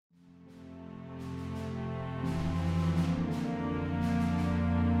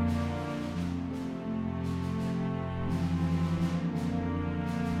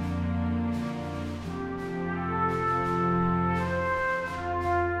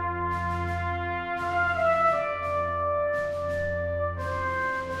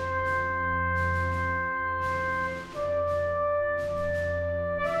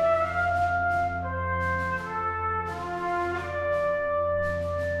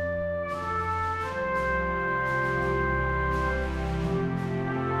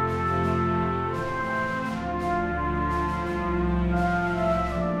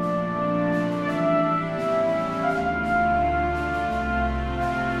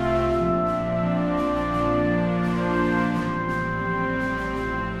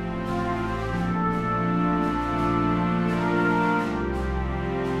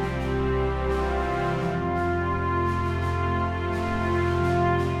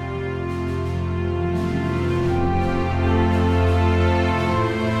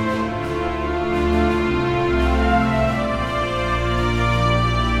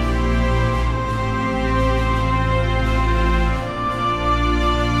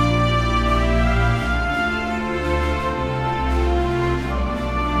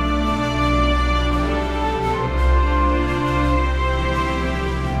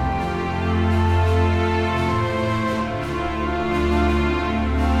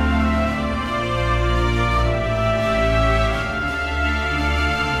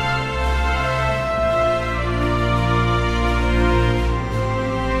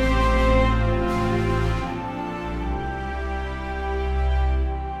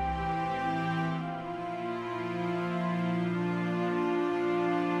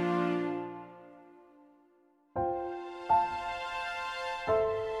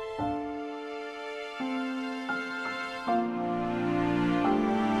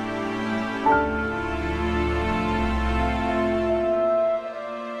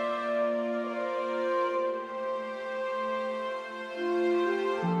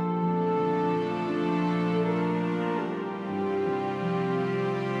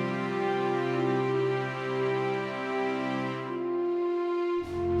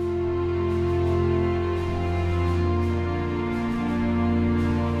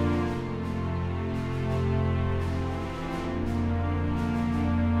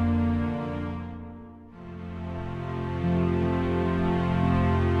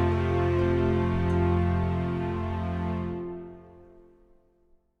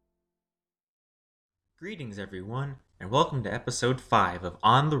Greetings, everyone, and welcome to episode 5 of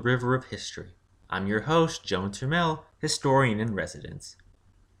On the River of History. I'm your host, Joan Turmel, historian in residence.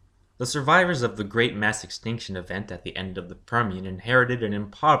 The survivors of the Great Mass Extinction event at the end of the Permian inherited an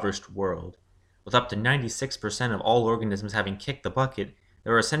impoverished world. With up to 96% of all organisms having kicked the bucket,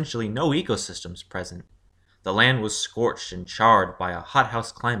 there were essentially no ecosystems present. The land was scorched and charred by a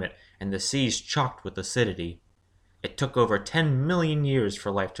hothouse climate, and the seas chocked with acidity. It took over 10 million years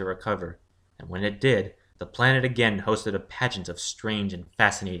for life to recover, and when it did, the planet again hosted a pageant of strange and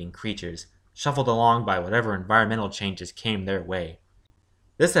fascinating creatures, shuffled along by whatever environmental changes came their way.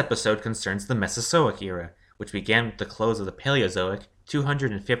 This episode concerns the Mesozoic era, which began with the close of the Paleozoic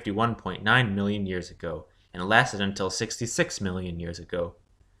 251.9 million years ago, and lasted until 66 million years ago.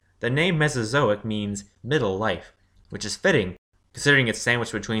 The name Mesozoic means middle life, which is fitting, considering it's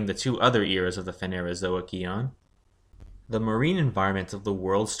sandwiched between the two other eras of the Phanerozoic eon. The marine environment of the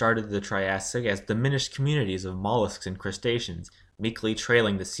world started the Triassic as diminished communities of mollusks and crustaceans, meekly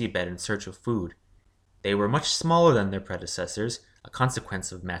trailing the seabed in search of food. They were much smaller than their predecessors, a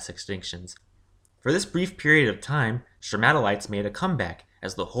consequence of mass extinctions. For this brief period of time, stromatolites made a comeback,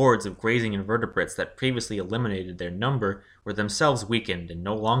 as the hordes of grazing invertebrates that previously eliminated their number were themselves weakened and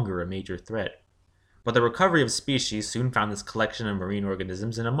no longer a major threat. But the recovery of species soon found this collection of marine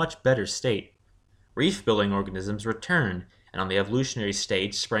organisms in a much better state. Reef-building organisms returned, and on the evolutionary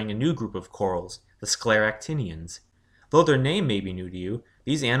stage sprang a new group of corals, the scleractinians. Though their name may be new to you,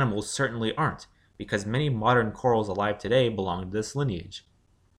 these animals certainly aren't, because many modern corals alive today belong to this lineage.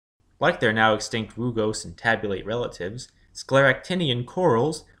 Like their now extinct rugose and tabulate relatives, scleractinian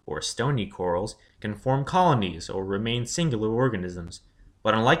corals, or stony corals, can form colonies or remain singular organisms,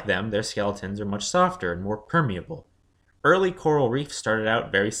 but unlike them, their skeletons are much softer and more permeable. Early coral reefs started out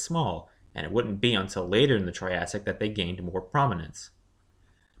very small, and it wouldn't be until later in the Triassic that they gained more prominence.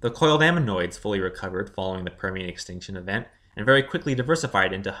 The coiled ammonoids fully recovered following the Permian extinction event, and very quickly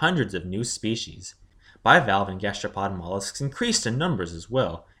diversified into hundreds of new species. Bivalve and gastropod mollusks increased in numbers as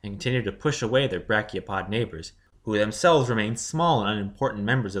well, and continued to push away their brachiopod neighbors, who themselves remained small and unimportant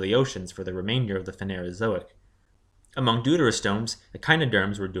members of the oceans for the remainder of the Phanerozoic. Among deuterostomes, the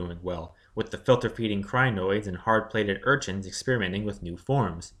echinoderms were doing well, with the filter-feeding crinoids and hard-plated urchins experimenting with new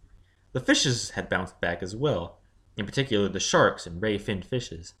forms. The fishes had bounced back as well, in particular the sharks and ray-finned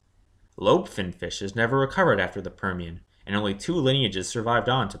fishes. Lobe-finned fishes never recovered after the Permian, and only two lineages survived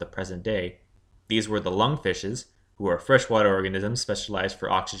on to the present day. These were the lungfishes, who are freshwater organisms specialized for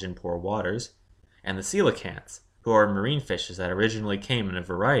oxygen-poor waters, and the coelacanths, who are marine fishes that originally came in a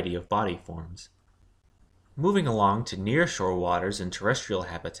variety of body forms. Moving along to near-shore waters and terrestrial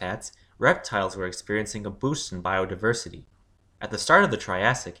habitats, reptiles were experiencing a boost in biodiversity. At the start of the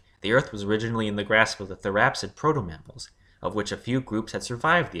Triassic, the Earth was originally in the grasp of the therapsid protomammals, of which a few groups had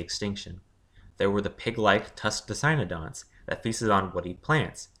survived the extinction. There were the pig-like tusked dicynodonts that feasted on woody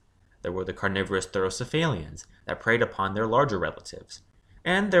plants. There were the carnivorous thyrocephalians that preyed upon their larger relatives.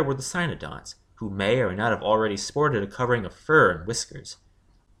 And there were the cynodonts, who may or may not have already sported a covering of fur and whiskers.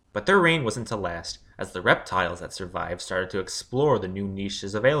 But their reign wasn't to last, as the reptiles that survived started to explore the new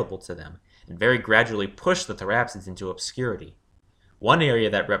niches available to them, and very gradually pushed the therapsids into obscurity. One area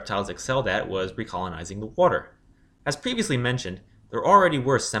that reptiles excelled at was recolonizing the water. As previously mentioned, there already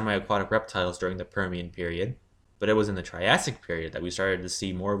were semi-aquatic reptiles during the Permian period, but it was in the Triassic period that we started to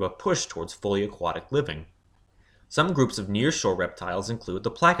see more of a push towards fully aquatic living. Some groups of nearshore reptiles include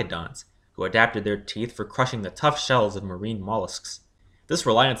the placodonts, who adapted their teeth for crushing the tough shells of marine mollusks. This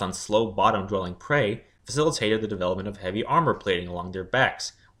reliance on slow bottom-dwelling prey facilitated the development of heavy armor plating along their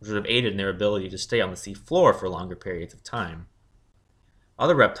backs, which would have aided in their ability to stay on the sea floor for longer periods of time.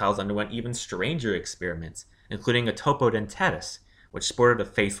 Other reptiles underwent even stranger experiments, including a topodentatus, which sported a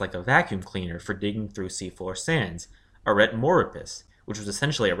face like a vacuum cleaner for digging through seafloor sands, a Retmoripus, which was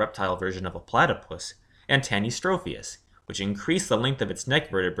essentially a reptile version of a platypus, and Tanystropheus, which increased the length of its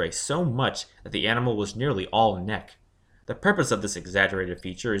neck vertebrae so much that the animal was nearly all neck. The purpose of this exaggerated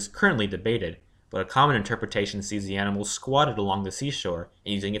feature is currently debated, but a common interpretation sees the animal squatted along the seashore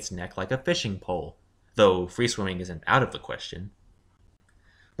and using its neck like a fishing pole, though free swimming isn't out of the question.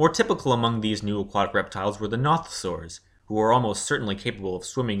 More typical among these new aquatic reptiles were the nothosaurs, who were almost certainly capable of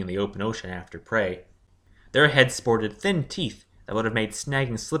swimming in the open ocean after prey. Their heads sported thin teeth that would have made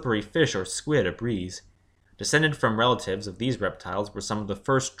snagging slippery fish or squid a breeze. Descended from relatives of these reptiles were some of the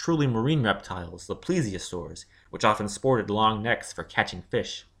first truly marine reptiles, the plesiosaurs, which often sported long necks for catching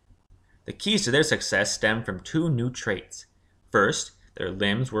fish. The keys to their success stem from two new traits. First, their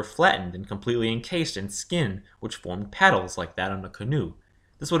limbs were flattened and completely encased in skin, which formed paddles like that on a canoe.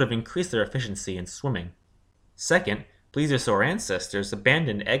 This would have increased their efficiency in swimming. Second, Plesiosaur ancestors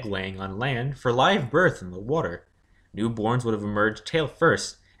abandoned egg laying on land for live birth in the water. Newborns would have emerged tail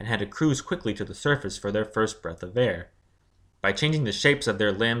first and had to cruise quickly to the surface for their first breath of air. By changing the shapes of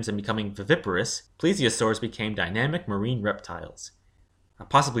their limbs and becoming viviparous, plesiosaurs became dynamic marine reptiles. A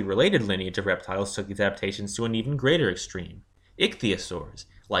possibly related lineage of reptiles took these adaptations to an even greater extreme. Ichthyosaurs,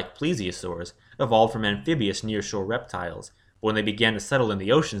 like plesiosaurs, evolved from amphibious nearshore reptiles, but when they began to settle in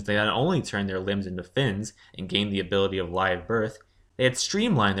the oceans, they not only turned their limbs into fins and gained the ability of live birth, they had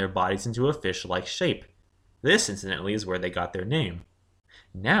streamlined their bodies into a fish-like shape. This, incidentally, is where they got their name.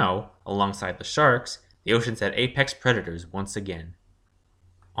 Now, alongside the sharks, the oceans had apex predators once again.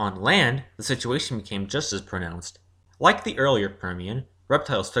 On land, the situation became just as pronounced. Like the earlier Permian,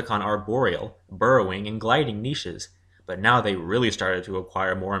 reptiles took on arboreal, burrowing, and gliding niches, but now they really started to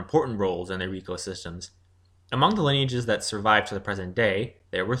acquire more important roles in their ecosystems. Among the lineages that survived to the present day,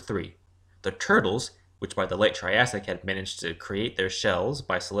 there were three. The turtles, which by the late Triassic had managed to create their shells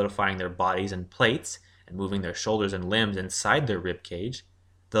by solidifying their bodies in plates and moving their shoulders and limbs inside their rib cage.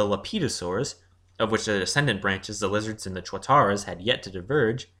 The lepidosaurs, of which the descendant branches, the lizards and the tuataras, had yet to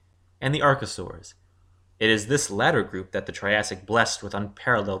diverge, and the archosaurs. It is this latter group that the Triassic blessed with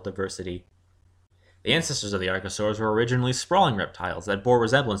unparalleled diversity. The ancestors of the archosaurs were originally sprawling reptiles that bore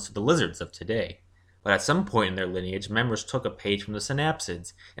resemblance to the lizards of today, but at some point in their lineage, members took a page from the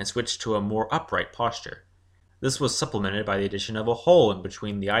synapsids and switched to a more upright posture. This was supplemented by the addition of a hole in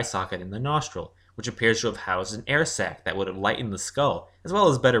between the eye socket and the nostril, which appears to have housed an air sac that would have lightened the skull, as well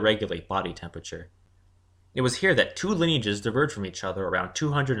as better regulate body temperature. It was here that two lineages diverged from each other around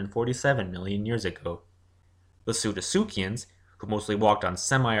 247 million years ago. The Pseudotsuchians, who mostly walked on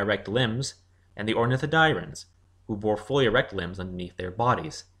semi-erect limbs, and the Ornithodyrans, who bore fully erect limbs underneath their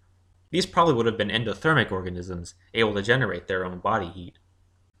bodies. These probably would have been endothermic organisms, able to generate their own body heat.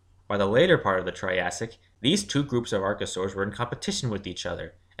 By the later part of the Triassic, these two groups of archosaurs were in competition with each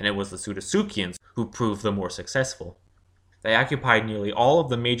other, and it was the Pseudotsuchians who proved the more successful. They occupied nearly all of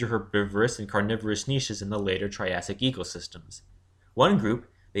the major herbivorous and carnivorous niches in the later Triassic ecosystems. One group,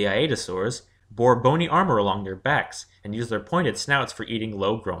 the Aedosaurs, bore bony armor along their backs and used their pointed snouts for eating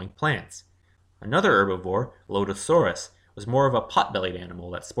low-growing plants. Another herbivore, Lodosaurus, was more of a pot-bellied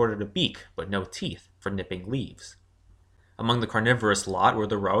animal that sported a beak but no teeth for nipping leaves. Among the carnivorous lot were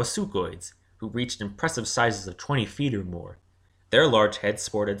the Rauisuchoids, who reached impressive sizes of 20 feet or more. Their large heads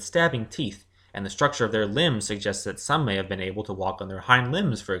sported stabbing teeth, and the structure of their limbs suggests that some may have been able to walk on their hind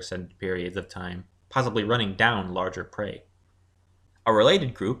limbs for extended periods of time, possibly running down larger prey. A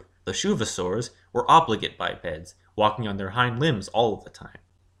related group, the Shuvosaurs, were obligate bipeds, walking on their hind limbs all of the time.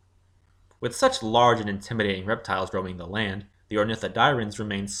 With such large and intimidating reptiles roaming the land, the Ornithodyrans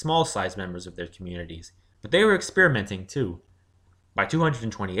remained small-sized members of their communities, but they were experimenting too. By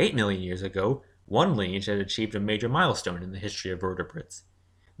 228 million years ago, one lineage had achieved a major milestone in the history of vertebrates.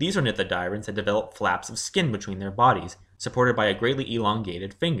 These Ornithodyrans had developed flaps of skin between their bodies, supported by a greatly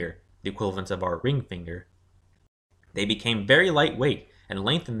elongated finger, the equivalent of our ring finger. They became very lightweight and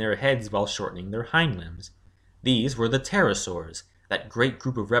lengthened their heads while shortening their hind limbs. These were the pterosaurs, that great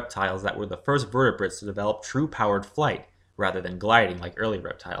group of reptiles that were the first vertebrates to develop true powered flight, rather than gliding like early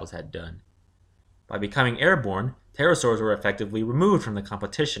reptiles had done. By becoming airborne, pterosaurs were effectively removed from the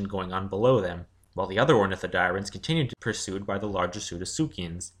competition going on below them, while the other Ornithodyrans continued to be pursued by the larger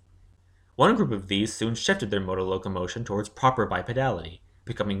Pseudotsuchians. One group of these soon shifted their mode of locomotion towards proper bipedality,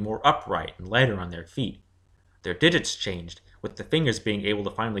 becoming more upright and lighter on their feet. Their digits changed, with the fingers being able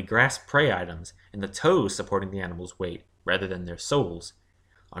to finally grasp prey items, and the toes supporting the animal's weight, rather than their soles.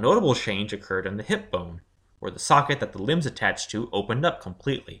 A notable change occurred in the hip bone, where the socket that the limbs attached to opened up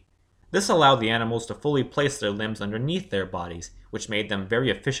completely. This allowed the animals to fully place their limbs underneath their bodies, which made them very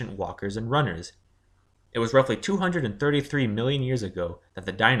efficient walkers and runners. It was roughly 233 million years ago that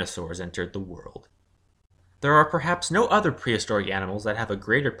the dinosaurs entered the world. There are perhaps no other prehistoric animals that have a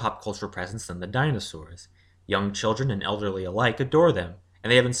greater pop culture presence than the dinosaurs. Young children and elderly alike adore them,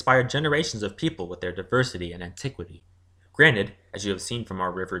 and they have inspired generations of people with their diversity and antiquity. Granted, as you have seen from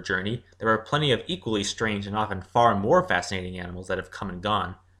our river journey, there are plenty of equally strange and often far more fascinating animals that have come and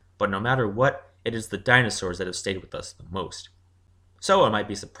gone, but no matter what, it is the dinosaurs that have stayed with us the most. So it might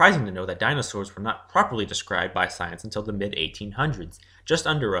be surprising to know that dinosaurs were not properly described by science until the mid-1800s, just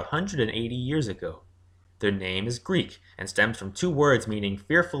under 180 years ago. Their name is Greek and stems from two words meaning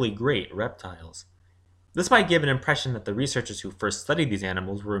fearfully great reptiles. This might give an impression that the researchers who first studied these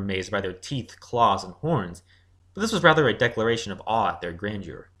animals were amazed by their teeth, claws, and horns, but this was rather a declaration of awe at their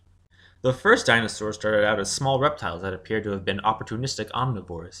grandeur. The first dinosaurs started out as small reptiles that appeared to have been opportunistic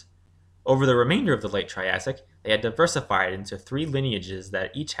omnivores. Over the remainder of the late Triassic, they had diversified into three lineages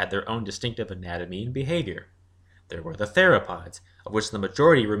that each had their own distinctive anatomy and behavior. There were the theropods, of which the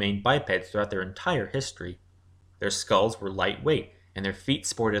majority remained bipeds throughout their entire history. Their skulls were lightweight, and their feet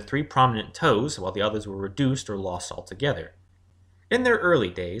sported 3 prominent toes, while the others were reduced or lost altogether. In their early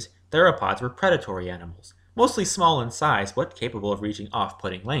days, theropods were predatory animals, mostly small in size but capable of reaching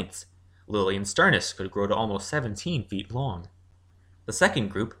off-putting lengths. Lilian sternus could grow to almost 17 feet long. The second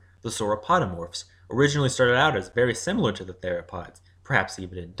group, the sauropodomorphs, originally started out as very similar to the theropods, perhaps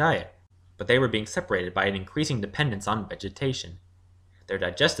even in diet, but they were being separated by an increasing dependence on vegetation. Their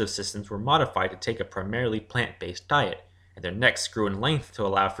digestive systems were modified to take a primarily plant-based diet, and their necks grew in length to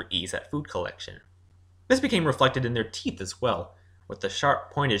allow for ease at food collection. This became reflected in their teeth as well, with the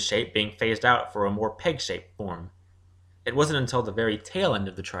sharp pointed shape being phased out for a more peg-shaped form. It wasn't until the very tail end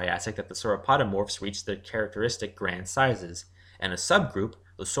of the Triassic that the sauropodomorphs reached their characteristic grand sizes, and a subgroup,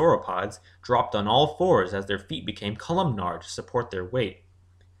 the sauropods, dropped on all fours as their feet became columnar to support their weight.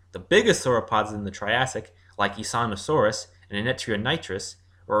 The biggest sauropods in the Triassic, like Isanosaurus and Inetrionitrus,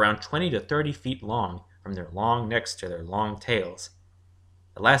 were around 20 to 30 feet long, from their long necks to their long tails.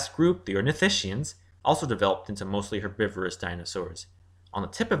 The last group, the Ornithischians, also developed into mostly herbivorous dinosaurs. On the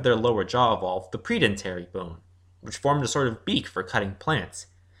tip of their lower jaw evolved the predentary bone, which formed a sort of beak for cutting plants,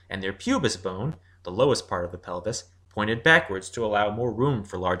 and their pubis bone, the lowest part of the pelvis, pointed backwards to allow more room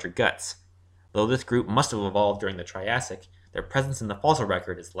for larger guts. Though this group must have evolved during the Triassic, their presence in the fossil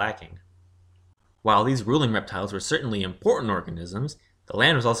record is lacking. While these ruling reptiles were certainly important organisms, the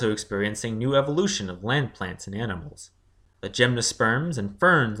land was also experiencing new evolution of land plants and animals. The gymnosperms and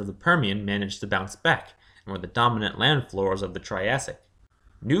ferns of the Permian managed to bounce back and were the dominant land floras of the Triassic.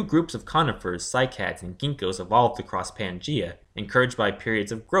 New groups of conifers, cycads, and ginkgos evolved across Pangaea, encouraged by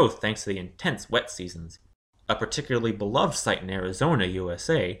periods of growth thanks to the intense wet seasons. A particularly beloved site in Arizona,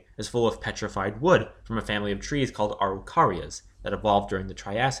 USA, is full of petrified wood from a family of trees called Araucarias that evolved during the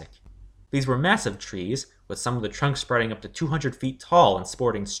Triassic. These were massive trees, with some of the trunks spreading up to 200 feet tall and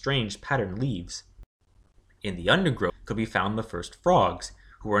sporting strange patterned leaves. In the undergrowth could be found the first frogs,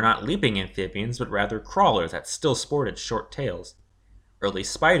 who were not leaping amphibians but rather crawlers that still sported short tails. Early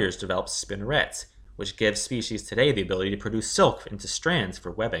spiders developed spinnerets, which give species today the ability to produce silk into strands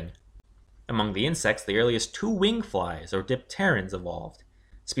for webbing. Among the insects, the earliest 2-wing flies, or dipterans, evolved.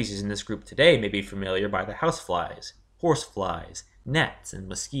 Species in this group today may be familiar by the houseflies, horseflies, gnats, and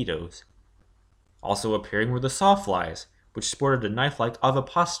mosquitoes. Also appearing were the sawflies, which sported a knife-like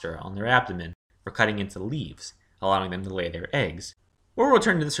ovipositor on their abdomen for cutting into leaves, allowing them to lay their eggs. We'll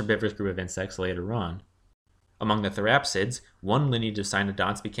return to this herbivorous group of insects later on. Among the therapsids, one lineage of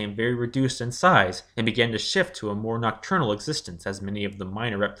cynodonts became very reduced in size and began to shift to a more nocturnal existence as many of the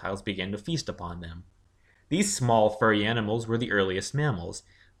minor reptiles began to feast upon them. These small, furry animals were the earliest mammals,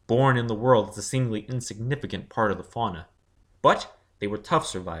 born in the world as a seemingly insignificant part of the fauna. But they were tough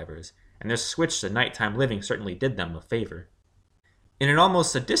survivors, and their switch to nighttime living certainly did them a favor. In an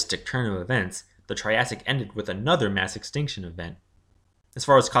almost sadistic turn of events, the Triassic ended with another mass extinction event. As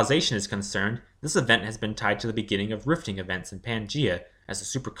far as causation is concerned, this event has been tied to the beginning of rifting events in Pangaea as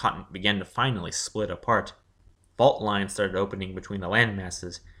the supercontinent began to finally split apart. Fault lines started opening between the land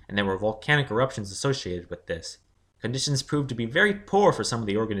masses, and there were volcanic eruptions associated with this. Conditions proved to be very poor for some of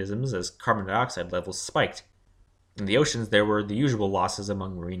the organisms as carbon dioxide levels spiked. In the oceans, there were the usual losses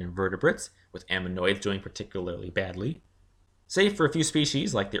among marine invertebrates, with ammonoids doing particularly badly. Save for a few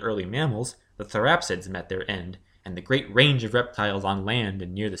species like the early mammals, the therapsids met their end, and the great range of reptiles on land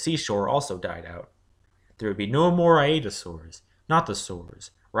and near the seashore also died out. There would be no more iatosaurs,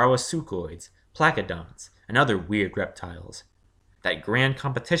 nothosaurs, rauasucoids, placodonts, and other weird reptiles. That grand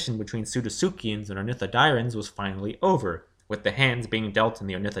competition between pseudotsuchians and ornithodyrans was finally over, with the hands being dealt in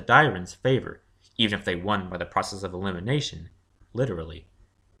the ornithodyrans' favor, even if they won by the process of elimination, literally.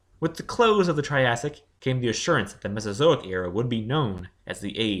 With the close of the Triassic came the assurance that the Mesozoic era would be known as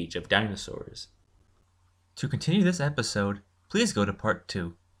the Age of Dinosaurs. To continue this episode, please go to Part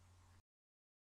 2.